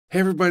Hey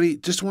everybody,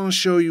 just want to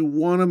show you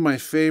one of my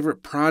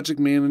favorite project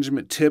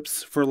management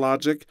tips for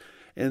Logic.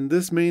 And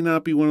this may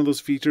not be one of those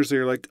features that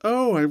you're like,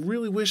 oh, I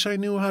really wish I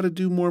knew how to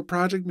do more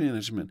project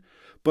management.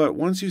 But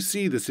once you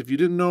see this, if you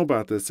didn't know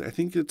about this, I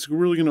think it's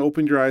really going to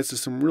open your eyes to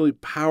some really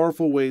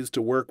powerful ways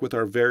to work with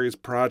our various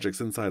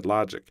projects inside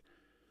Logic.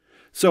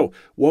 So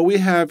what we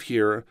have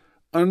here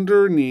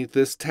underneath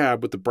this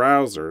tab with the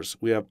browsers,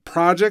 we have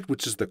project,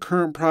 which is the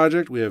current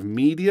project. We have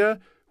media,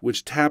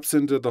 which taps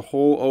into the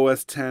whole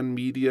OS X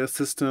media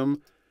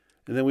system.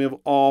 And then we have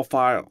all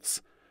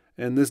files.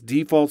 And this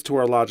defaults to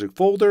our Logic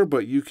folder,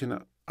 but you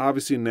can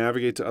obviously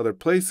navigate to other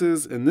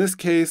places. In this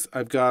case,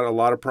 I've got a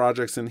lot of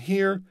projects in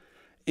here.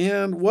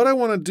 And what I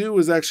want to do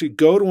is actually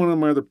go to one of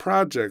my other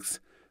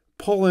projects,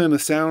 pull in a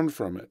sound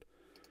from it.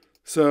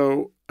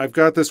 So I've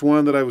got this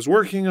one that I was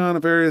working on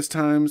at various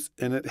times,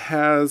 and it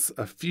has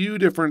a few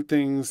different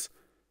things.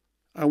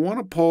 I want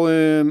to pull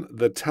in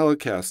the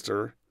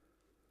Telecaster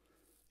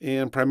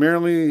and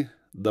primarily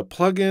the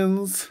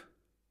plugins.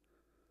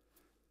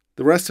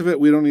 The rest of it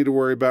we don't need to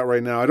worry about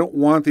right now. I don't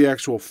want the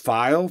actual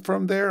file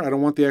from there. I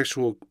don't want the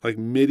actual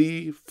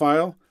MIDI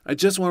file. I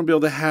just want to be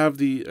able to have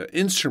the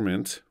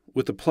instrument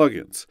with the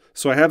plugins.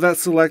 So I have that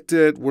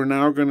selected. We're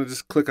now going to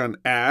just click on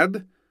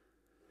Add,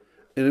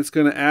 and it's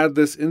going to add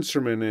this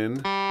instrument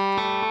in.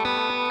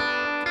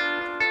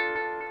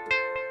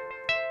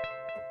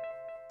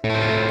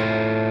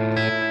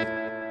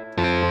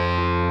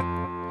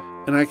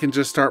 And I can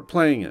just start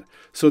playing it.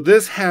 So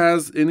this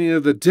has any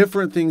of the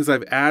different things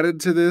I've added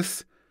to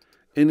this,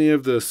 any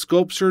of the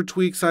sculpture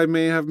tweaks I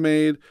may have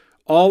made,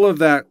 all of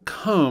that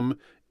come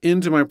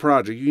into my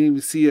project. You can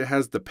even see it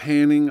has the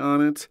panning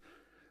on it,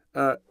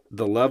 the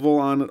level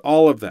on it,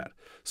 all of that.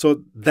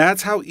 So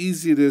that's how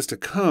easy it is to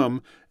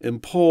come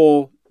and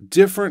pull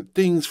different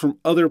things from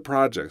other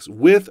projects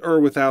with or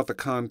without the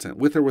content,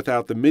 with or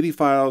without the MIDI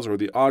files or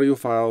the audio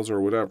files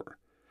or whatever.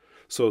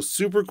 So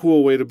super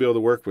cool way to be able to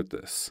work with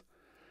this.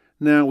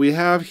 Now we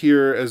have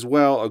here as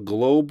well a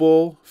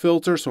global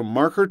filter, so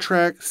marker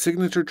track,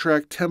 signature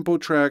track, tempo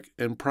track,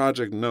 and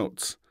project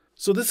notes.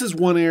 So this is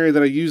one area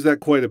that I use that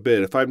quite a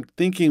bit. If I'm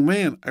thinking,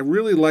 man, I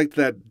really liked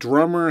that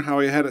drummer, how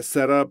I had it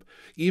set up,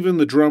 even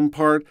the drum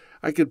part,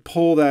 I could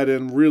pull that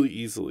in really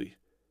easily.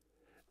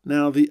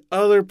 Now the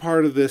other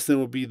part of this then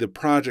will be the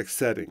project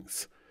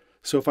settings.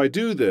 So if I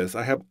do this,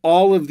 I have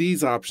all of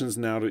these options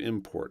now to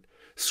import.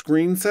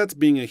 Screen sets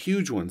being a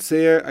huge one.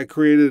 Say I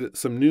created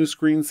some new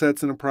screen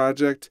sets in a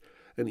project,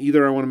 and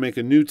either I want to make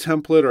a new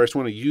template or I just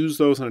want to use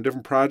those on a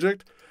different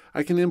project,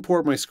 I can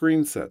import my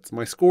screen sets,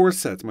 my score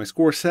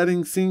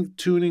settings, sync,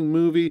 tuning,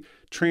 movie,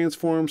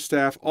 transform,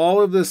 staff,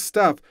 all of this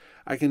stuff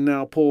I can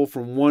now pull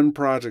from one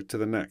project to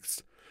the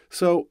next.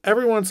 So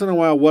every once in a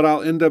while, what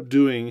I'll end up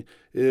doing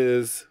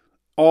is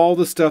all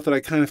the stuff that I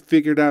kind of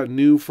figured out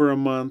new for a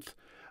month,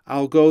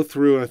 I'll go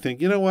through and I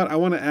think, you know what, I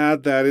want to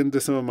add that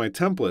into some of my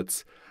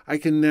templates. I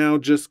can now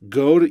just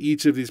go to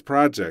each of these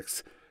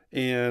projects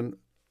and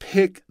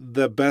pick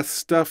the best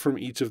stuff from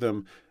each of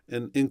them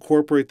and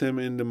incorporate them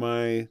into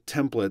my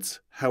templates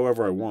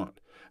however I want.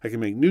 I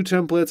can make new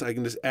templates. I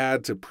can just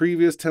add to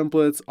previous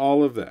templates,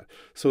 all of that.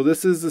 So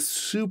this is a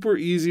super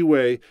easy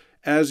way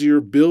as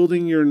you're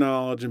building your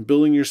knowledge and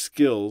building your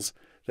skills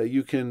that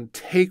you can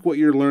take what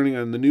you're learning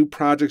on the new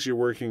projects you're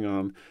working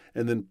on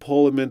and then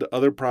pull them into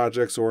other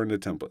projects or into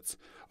templates.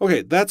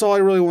 Okay, that's all I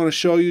really want to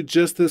show you,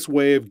 just this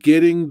way of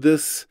getting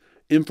this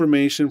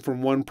information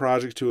from one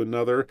project to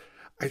another.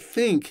 I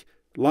think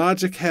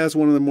Logic has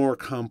one of the more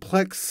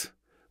complex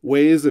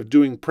ways of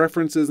doing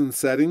preferences and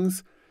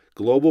settings,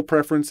 global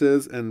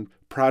preferences and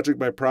project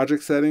by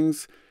project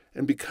settings.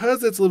 And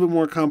because it's a little bit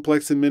more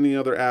complex than many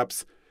other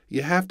apps,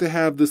 you have to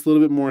have this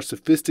little bit more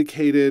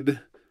sophisticated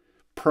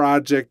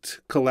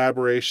project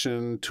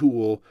collaboration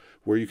tool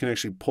where you can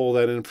actually pull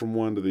that in from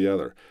one to the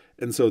other.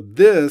 And so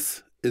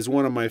this is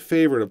one of my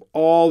favorite of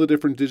all the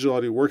different digital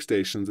audio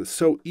workstations. It's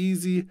so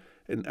easy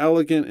and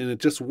elegant, and it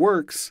just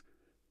works.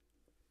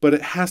 But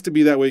it has to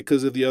be that way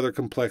because of the other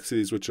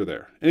complexities which are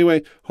there.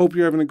 Anyway, hope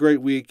you're having a great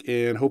week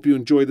and hope you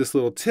enjoyed this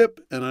little tip,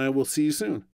 and I will see you soon.